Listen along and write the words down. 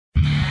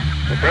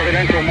The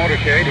presidential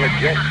motorcade had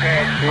just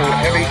passed through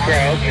heavy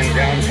crowds in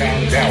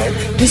downtown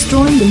Dallas.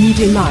 Destroying the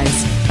media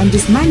lies and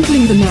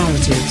dismantling the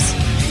narratives.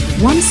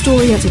 One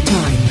story at a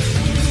time.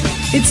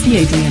 It's the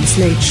Adrian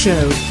Slade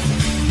Show.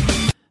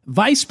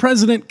 Vice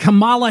President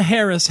Kamala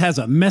Harris has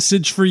a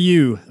message for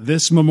you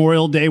this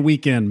Memorial Day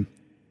weekend.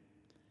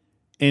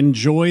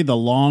 Enjoy the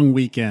long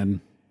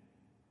weekend.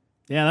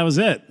 Yeah, that was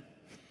it.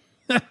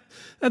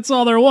 That's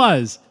all there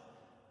was.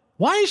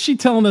 Why is she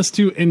telling us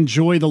to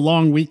enjoy the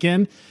long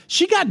weekend?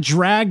 She got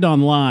dragged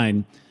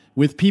online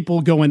with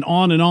people going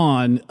on and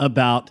on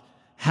about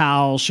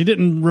how she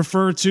didn't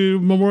refer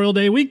to Memorial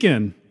Day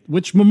weekend,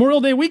 which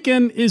Memorial Day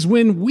weekend is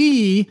when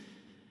we,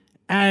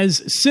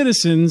 as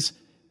citizens,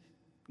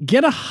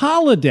 get a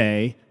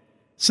holiday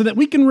so that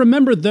we can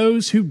remember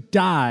those who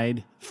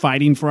died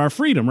fighting for our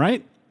freedom,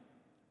 right?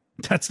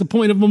 That's the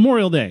point of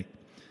Memorial Day.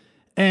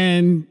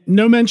 And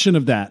no mention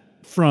of that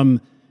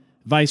from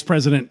Vice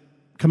President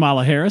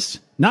Kamala Harris.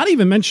 Not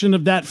even mention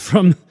of that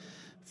from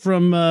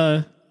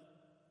Joe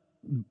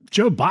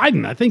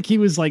Biden. I think he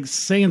was like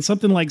saying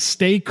something like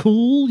 "stay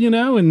cool,"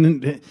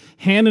 and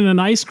handing an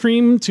ice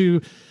cream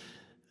to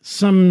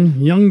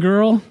some young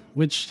girl,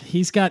 which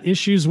he's got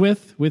issues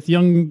with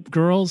young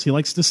girls. He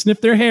likes to sniff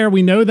their hair.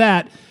 We know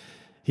that.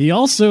 He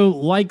also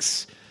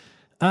likes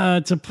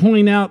to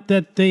point out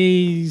that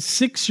the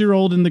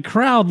 6-year-old in the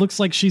crowd looks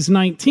like she's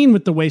 19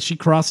 with the way she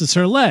crosses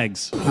her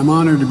legs. I'm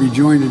honored to be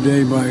joined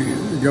today by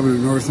Governor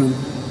Northam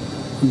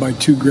and by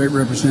two great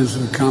representatives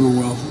of the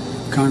Commonwealth,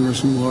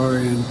 Congressman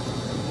Laurie and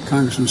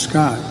Congressman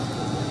Scott.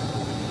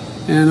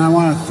 And I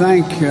want to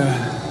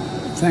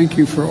thank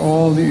you for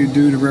all that you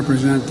do to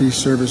represent these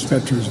service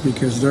veterans,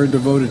 because they're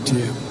devoted to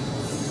you.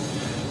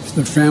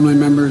 The family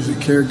members, the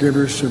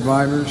caregivers,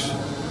 survivors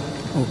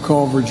will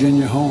call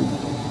Virginia home.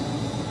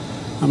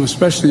 I'm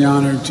especially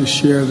honored to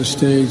share the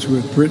stage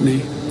with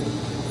Brittany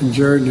and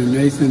Jared and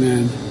Nathan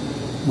and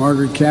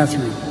Margaret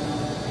Catherine.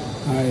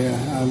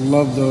 I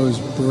love those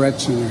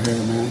barrettes in her hair,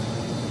 man.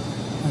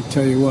 I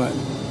tell you what,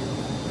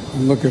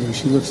 and look at her.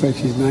 She looks like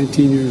she's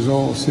 19 years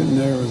old, sitting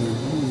there with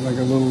her, like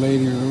a little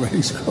lady with her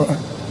legs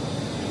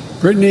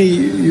crossed. Brittany,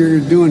 you're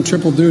doing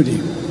triple duty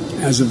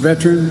as a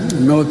veteran,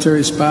 a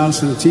military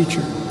spouse, and a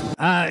teacher.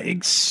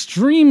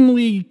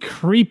 Extremely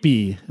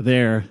creepy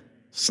there,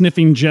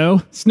 Sniffing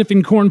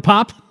Corn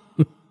Pop.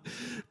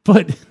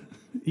 But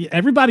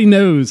everybody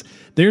knows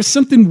there's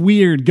something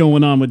weird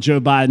going on with Joe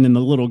Biden and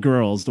the little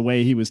girls, the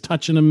way he was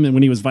touching them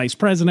when he was vice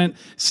president,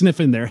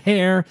 sniffing their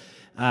hair.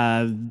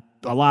 A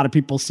lot of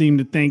people seem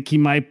to think he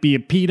might be a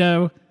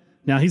pedo.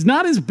 Now, he's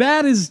not as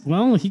bad as,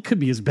 well, he could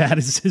be as bad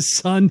as his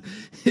son.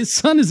 His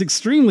son is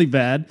extremely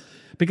bad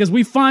because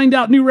we find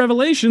out new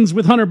revelations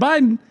with Hunter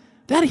Biden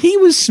that he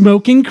was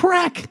smoking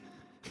crack.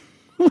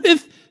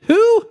 With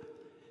who?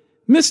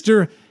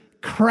 Mr.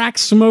 Crack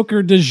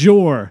Smoker du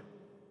jour.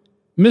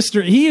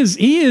 He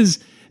is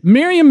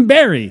Marion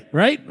Barry,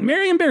 right?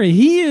 Marion Barry.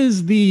 He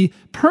is the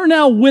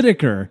Pernell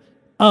Whitaker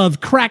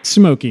of crack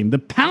smoking, the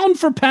pound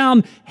for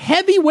pound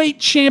heavyweight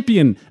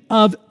champion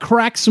of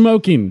crack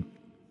smoking.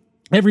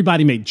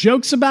 Everybody made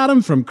jokes about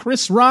him, from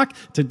Chris Rock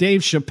to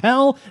Dave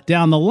Chappelle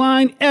down the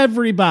line.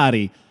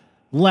 Everybody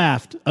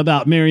laughed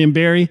about Marion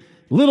Barry.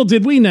 Little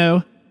did we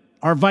know,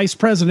 our vice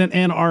president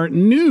and our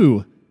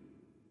new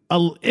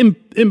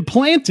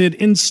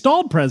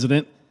installed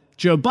president,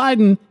 Joe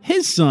Biden,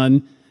 his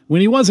son,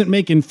 when he wasn't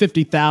making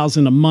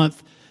 $50,000 a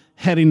month,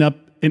 heading up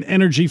an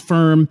energy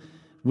firm,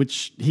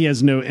 which he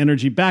has no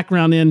energy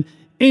background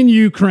in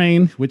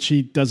Ukraine, which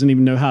he doesn't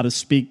even know how to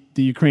speak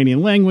the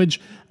Ukrainian language.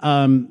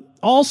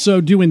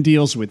 Also doing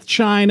deals with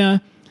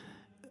China,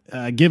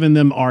 giving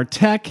them our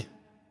tech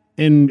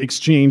in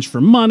exchange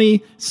for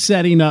money,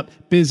 setting up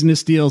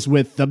business deals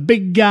with the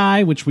big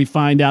guy, which we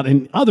find out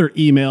in other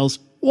emails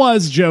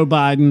was Joe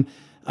Biden.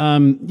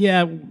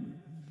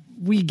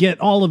 We get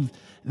all of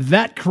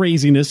that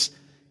craziness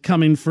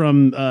coming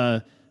from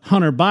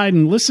Hunter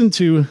Biden. Listen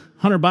to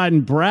Hunter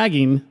Biden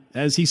bragging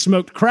as he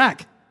smoked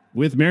crack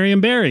with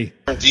Marion Barry.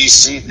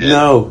 DC.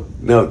 No,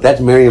 that's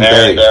Marion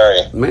Barry.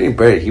 Marion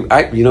Barry.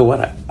 You know what?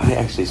 I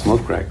actually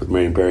smoked crack with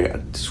Marion Barry. I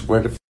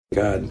swear to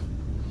God.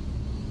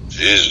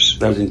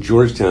 Jesus. I was in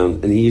Georgetown,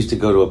 and he used to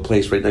go to a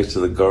place right next to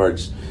the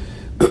guards,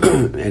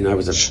 and I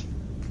was a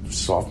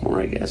sophomore,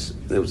 I guess.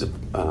 It was a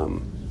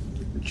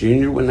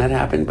junior when that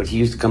happened, but he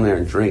used to come there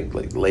and drink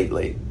like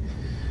late,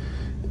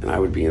 and I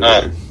would be in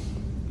there,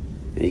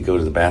 and he'd go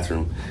to the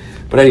bathroom.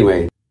 But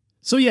anyway.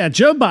 So yeah,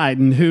 Joe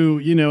Biden, who,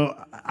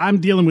 I'm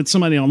dealing with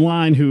somebody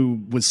online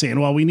who was saying,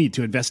 well, we need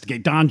to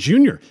investigate Don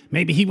Jr.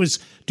 Maybe he was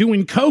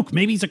doing coke.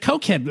 Maybe he's a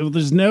cokehead. Well,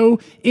 there's no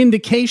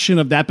indication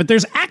of that, but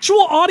there's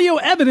actual audio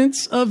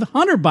evidence of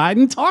Hunter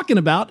Biden talking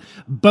about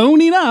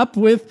boning up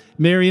with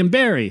Marion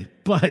Barry.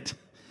 But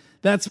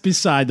that's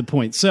beside the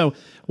point. So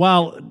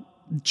while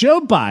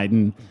Joe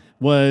Biden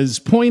was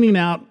pointing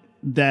out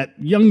that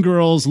young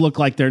girls look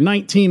like they're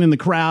 19 in the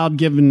crowd,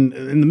 given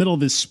in the middle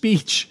of his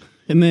speech,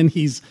 and then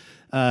his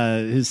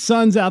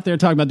son's out there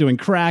talking about doing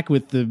crack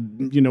with the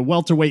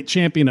welterweight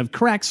champion of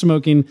crack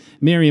smoking,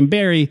 Marion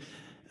Barry.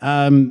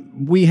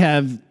 We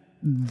have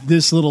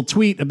this little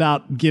tweet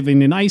about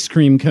giving an ice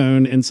cream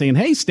cone and saying,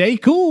 hey, stay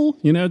cool.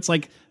 It's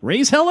like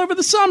raise hell over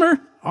the summer,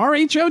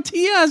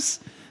 RHOTS.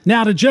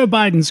 Now, to Joe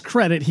Biden's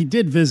credit, he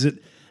did visit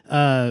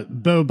Beau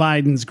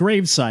Biden's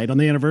gravesite on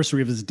the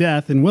anniversary of his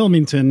death in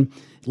Wilmington,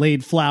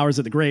 laid flowers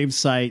at the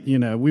gravesite.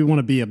 We want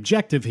to be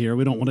objective here.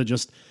 We don't want to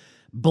just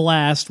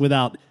blast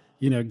without,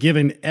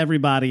 giving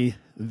everybody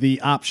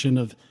the option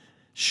of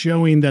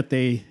showing that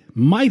they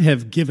might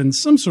have given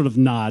some sort of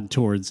nod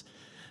towards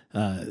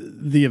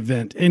the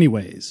event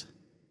anyways.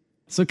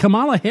 So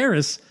Kamala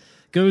Harris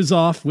goes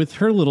off with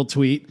her little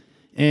tweet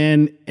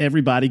and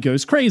everybody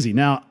goes crazy.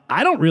 Now,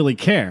 I don't really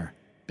care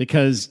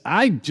because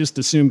I just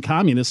assume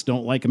communists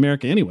don't like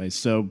America anyway.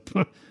 So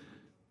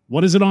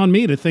what is it on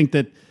me to think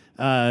that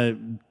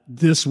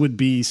this would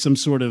be some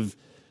sort of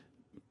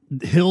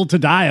hill to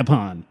die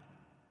upon?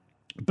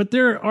 But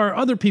there are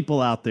other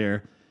people out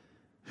there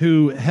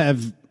who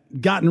have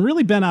gotten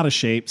really bent out of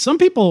shape. Some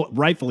people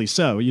rightfully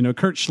so.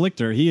 Kurt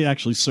Schlichter, he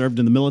actually served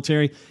in the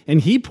military,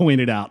 and he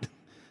pointed out,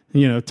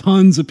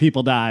 tons of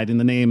people died in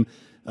the name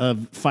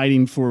of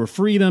fighting for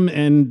freedom,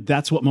 and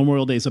that's what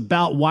Memorial Day is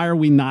about. Why are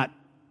we not,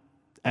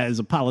 as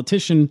a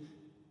politician,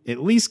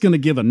 at least going to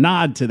give a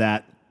nod to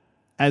that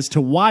as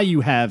to why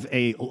you have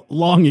a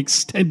long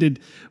extended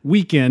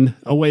weekend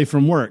away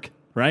from work,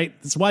 right?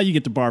 That's why you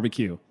get to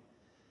barbecue.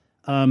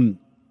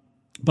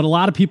 But a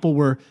lot of people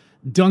were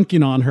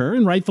dunking on her,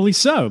 and rightfully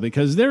so,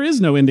 because there is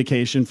no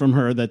indication from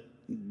her that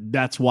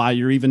that's why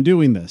you're even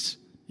doing this,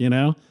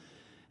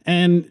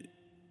 And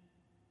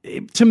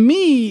to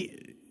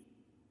me,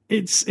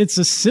 it's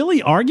a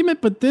silly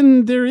argument, but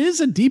then there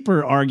is a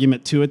deeper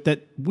argument to it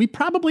that we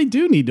probably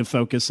do need to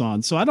focus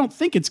on. So I don't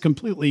think it's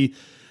completely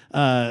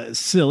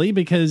silly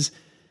because,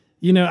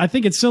 I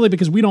think it's silly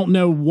because we don't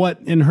know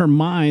what in her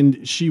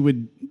mind she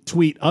would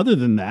tweet other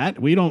than that.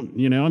 We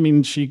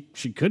don't,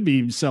 she could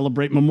be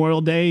celebrate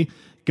Memorial Day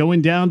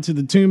going down to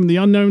the tomb of the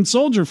unknown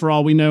soldier for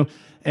all we know.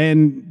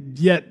 And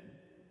yet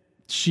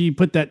she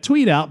put that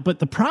tweet out. But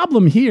the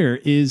problem here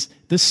is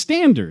the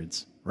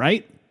standards,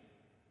 right?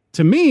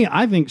 To me,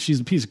 I think she's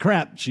a piece of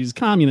crap. She's a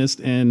communist,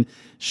 and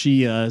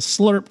she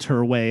slurped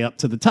her way up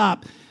to the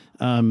top.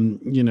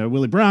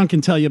 Willie Brown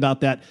can tell you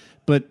about that.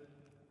 But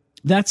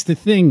that's the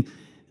thing.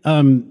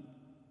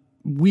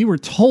 We were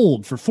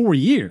told for 4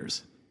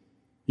 years.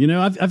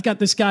 I've got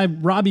this guy,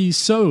 Robbie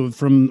Sove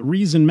from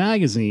Reason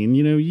Magazine.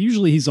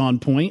 Usually he's on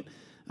point.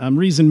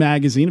 Reason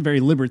Magazine, a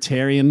very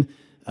libertarian,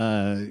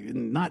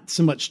 not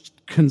so much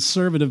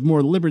conservative,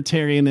 more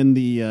libertarian in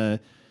the,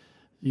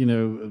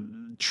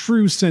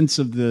 true sense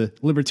of the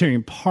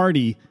Libertarian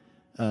Party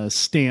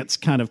stance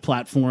kind of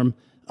platform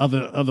of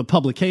a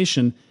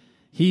publication.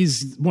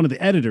 He's one of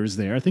the editors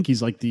there. I think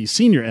he's like the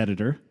senior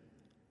editor.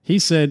 He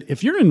said,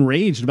 if you're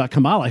enraged about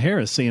Kamala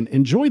Harris saying,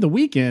 enjoy the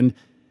weekend,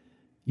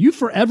 you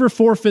forever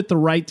forfeit the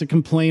right to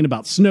complain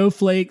about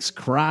snowflakes,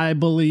 cry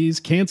bullies,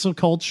 cancel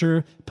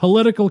culture,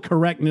 political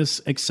correctness,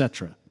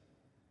 etc.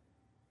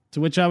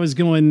 To which I was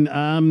going,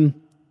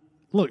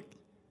 look,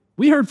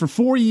 we heard for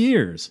 4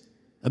 years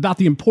about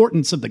the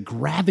importance of the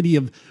gravity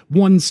of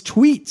one's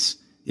tweets.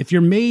 If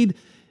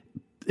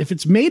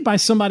it's made by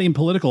somebody in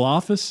political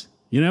office,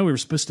 we were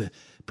supposed to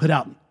put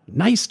out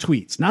nice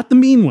tweets, not the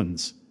mean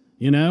ones,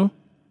 Now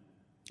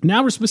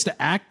we're supposed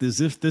to act as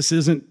if this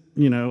isn't,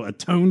 a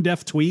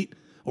tone-deaf tweet,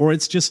 or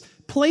it's just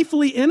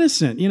playfully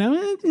innocent,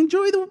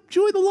 enjoy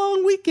the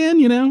long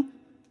weekend,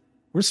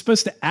 We're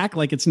supposed to act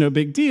like it's no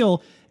big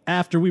deal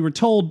after we were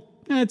told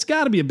it's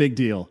got to be a big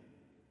deal.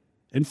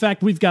 In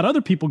fact, we've got other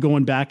people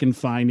going back and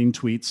finding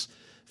tweets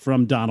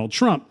from Donald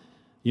Trump.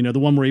 The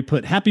one where he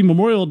put, Happy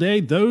Memorial Day.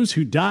 Those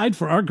who died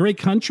for our great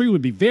country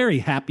would be very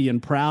happy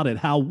and proud at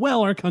how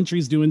well our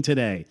country's doing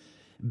today.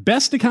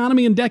 Best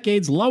economy in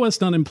decades,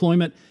 lowest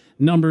unemployment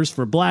numbers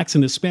for blacks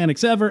and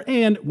Hispanics ever,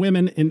 and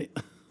women in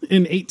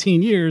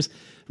 18 years,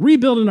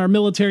 rebuilding our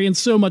military, and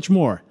so much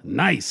more.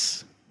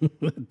 Nice.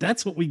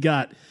 That's what we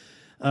got.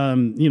 A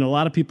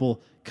lot of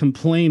people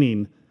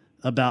complaining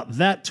about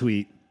that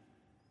tweet.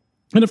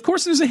 And of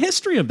course, there's a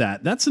history of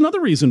that. That's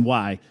another reason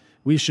why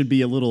we should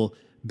be a little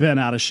bent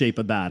out of shape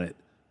about it.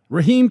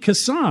 Raheem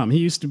Kassam, he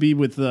used to be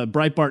with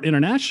Breitbart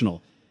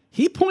International.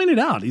 He pointed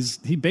out,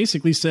 he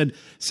basically said,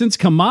 since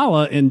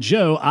Kamala and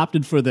Joe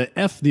opted for the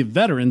F the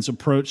veterans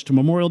approach to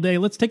Memorial Day,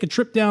 let's take a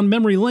trip down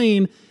memory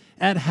lane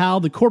at how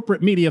the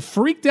corporate media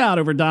freaked out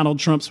over Donald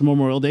Trump's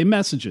Memorial Day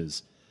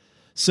messages.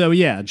 So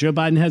yeah, Joe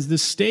Biden has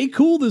this stay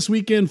cool this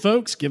weekend,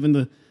 folks, giving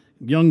the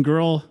young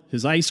girl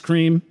his ice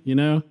cream,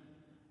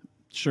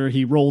 Sure,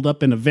 he rolled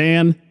up in a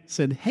van,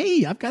 said,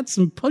 hey, I've got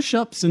some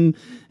push-ups and,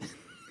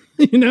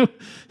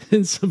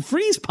 and some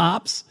freeze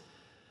pops.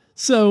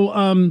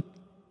 So,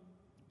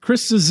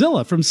 Chris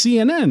Cizilla from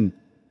CNN,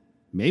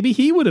 maybe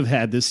he would have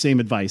had this same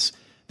advice.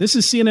 This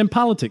is CNN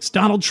Politics.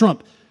 Donald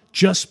Trump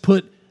just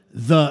put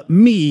the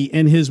me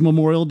in his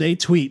Memorial Day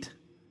tweet.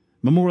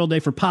 Memorial Day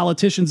for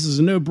politicians is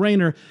a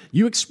no-brainer.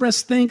 You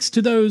express thanks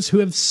to those who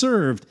have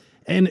served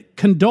and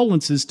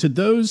condolences to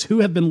those who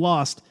have been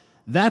lost.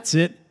 That's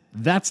it.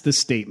 That's the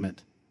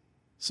statement.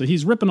 So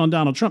he's ripping on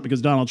Donald Trump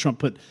because Donald Trump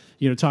put,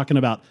 talking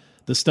about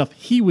the stuff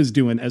he was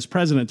doing as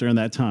president during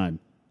that time.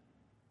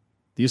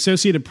 The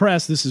Associated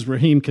Press, this is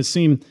Raheem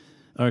Kassam,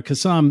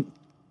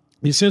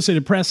 the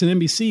Associated Press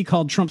and NBC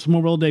called Trump's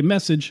Memorial Day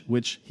message,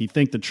 which he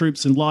thanked the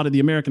troops and lauded the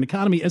American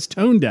economy, as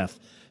tone deaf,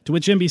 to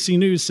which NBC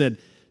News said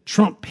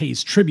Trump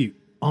pays tribute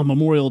on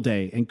Memorial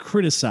Day and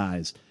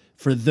criticized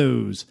for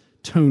those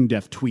tone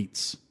deaf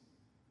tweets.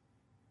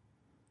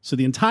 So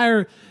the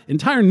entire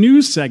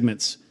news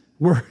segments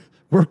were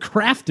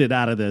crafted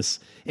out of this.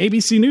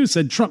 ABC News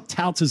said Trump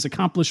touts his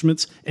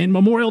accomplishments in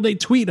Memorial Day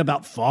tweet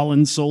about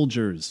fallen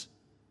soldiers.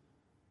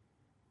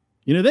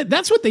 You know,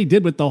 that's what they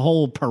did with the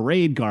whole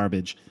parade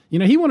garbage. You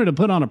know, he wanted to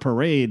put on a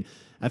parade,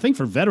 I think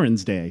for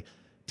Veterans Day,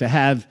 to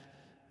have,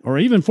 or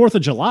even 4th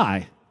of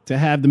July, to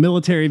have the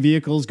military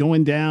vehicles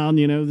going down,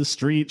 you know, the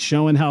street,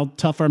 showing how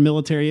tough our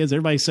military is.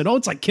 Everybody said, oh,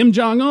 it's like Kim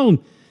Jong-un.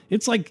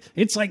 It's like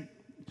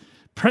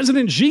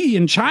President Xi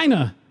in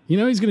China. You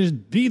know, he's going to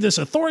be this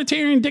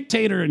authoritarian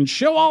dictator and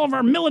show all of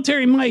our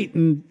military might.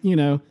 And, you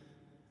know,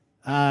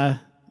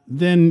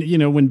 then, you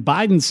know, when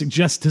Biden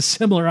suggests a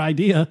similar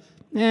idea,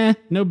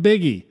 no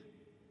biggie.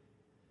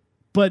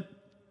 But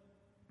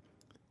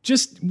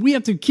just, we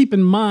have to keep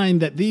in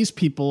mind that these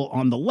people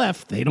on the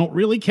left, they don't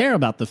really care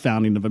about the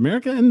founding of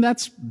America, and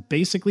that's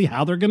basically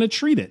how they're going to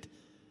treat it.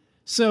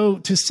 So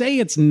to say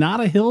it's not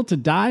a hill to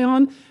die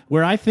on,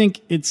 where I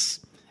think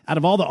it's, out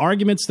of all the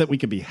arguments that we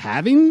could be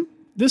having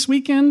this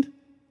weekend,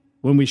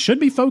 when we should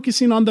be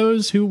focusing on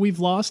those who we've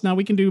lost, now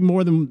we can do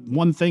more than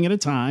one thing at a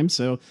time,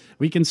 so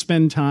we can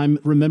spend time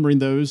remembering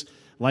those,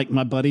 like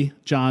my buddy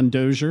John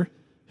Dozier,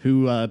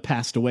 who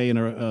passed away in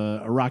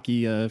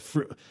Iraqi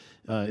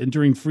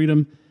Enduring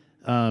Freedom.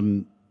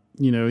 You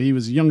know, he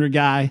was a younger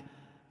guy.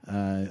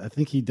 I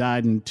think he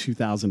died in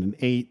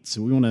 2008.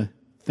 So we want to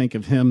think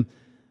of him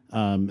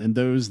and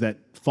those that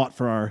fought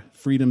for our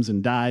freedoms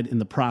and died in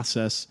the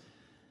process.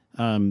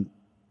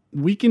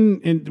 We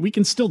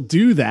can still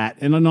do that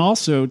and then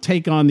also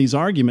take on these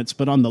arguments.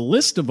 But on the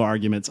list of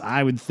arguments,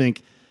 I would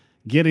think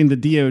getting the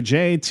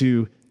DOJ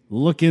to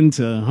look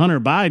into Hunter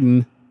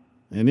Biden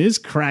and his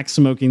crack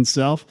smoking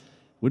self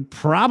would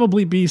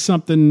probably be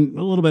something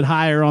a little bit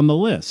higher on the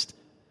list.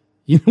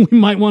 You know, we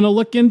might want to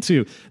look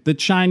into the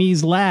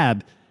Chinese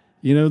lab,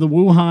 you know, the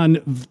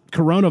Wuhan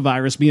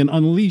coronavirus being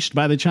unleashed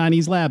by the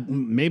Chinese lab.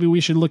 Maybe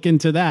we should look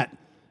into that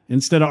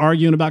instead of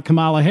arguing about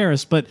Kamala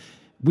Harris. But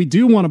we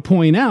do want to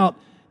point out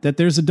that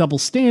there's a double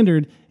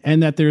standard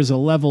and that there's a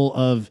level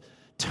of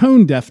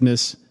tone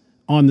deafness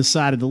on the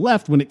side of the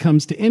left when it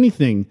comes to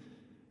anything,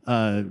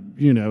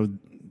 you know,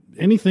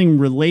 anything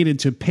related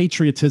to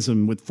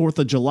patriotism with 4th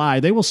of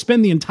July. They will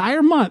spend the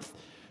entire month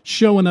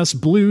showing us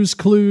Blues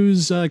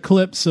Clues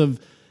clips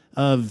of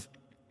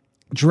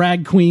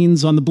drag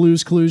queens on the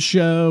Blues Clues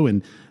show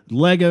and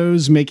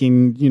Legos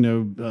making, you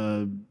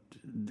know,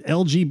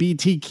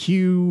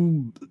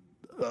 LGBTQ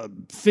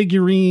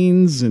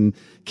figurines, and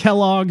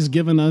Kellogg's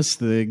giving us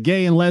the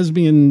gay and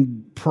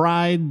lesbian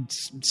pride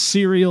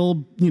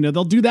cereal. You know,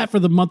 they'll do that for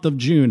the month of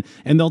June,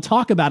 and they'll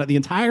talk about it the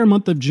entire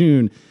month of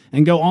June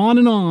and go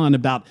on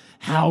about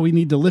how we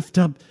need to lift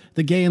up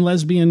the gay and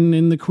lesbian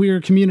and the queer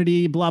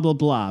community, blah, blah,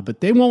 blah. But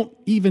they won't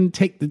even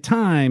take the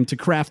time to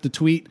craft a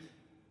tweet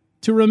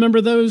to remember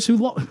those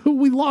who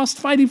we lost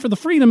fighting for the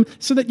freedom,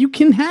 so that you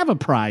can have a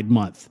Pride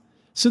Month,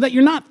 so that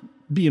you're not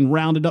being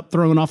rounded up,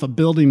 thrown off a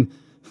building,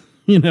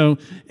 you know,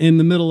 in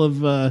the middle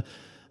of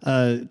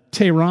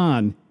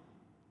Tehran.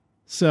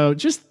 So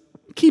just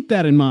keep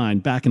that in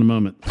mind. Back in a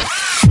moment.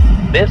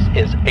 This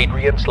is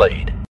Adrian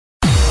Slade.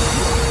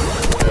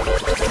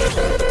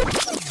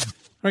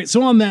 All right,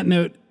 so on that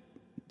note,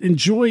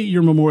 enjoy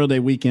your Memorial Day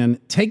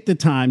weekend. Take the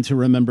time to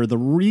remember the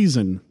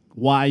reason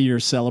why you're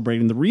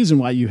celebrating, the reason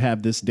why you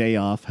have this day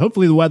off.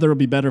 Hopefully the weather will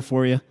be better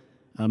for you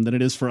than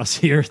it is for us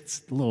here.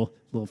 It's a little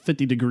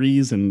 50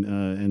 degrees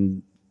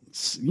and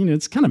you know,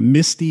 it's kind of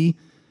misty.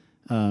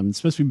 It's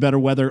supposed to be better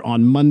weather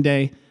on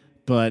Monday,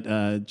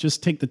 but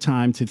just take the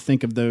time to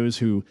think of those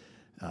who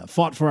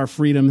fought for our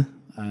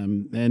freedom,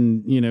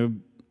 and, you know,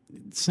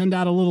 send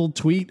out a little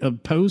tweet, a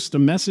post, a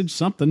message,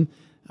 something,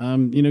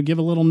 you know, give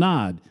a little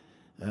nod.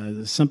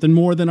 Something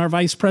more than our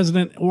vice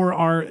president or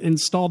our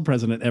installed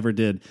president ever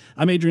did.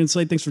 I'm Adrian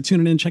Slade. Thanks for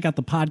tuning in. Check out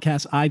the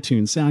podcast,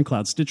 iTunes,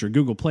 SoundCloud, Stitcher,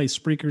 Google Play,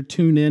 Spreaker,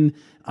 TuneIn,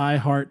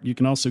 iHeart. You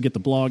can also get the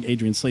blog,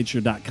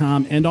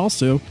 adriansladeshow.com, and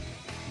also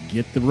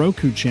get the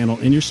Roku channel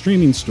in your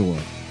streaming store.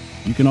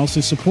 You can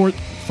also support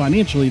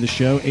financially the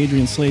show,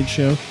 Adrian Slade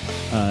Show,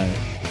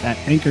 at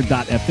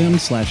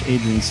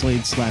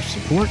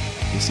anchor.fm/AdrianSlade/support.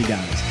 We'll see you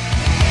guys.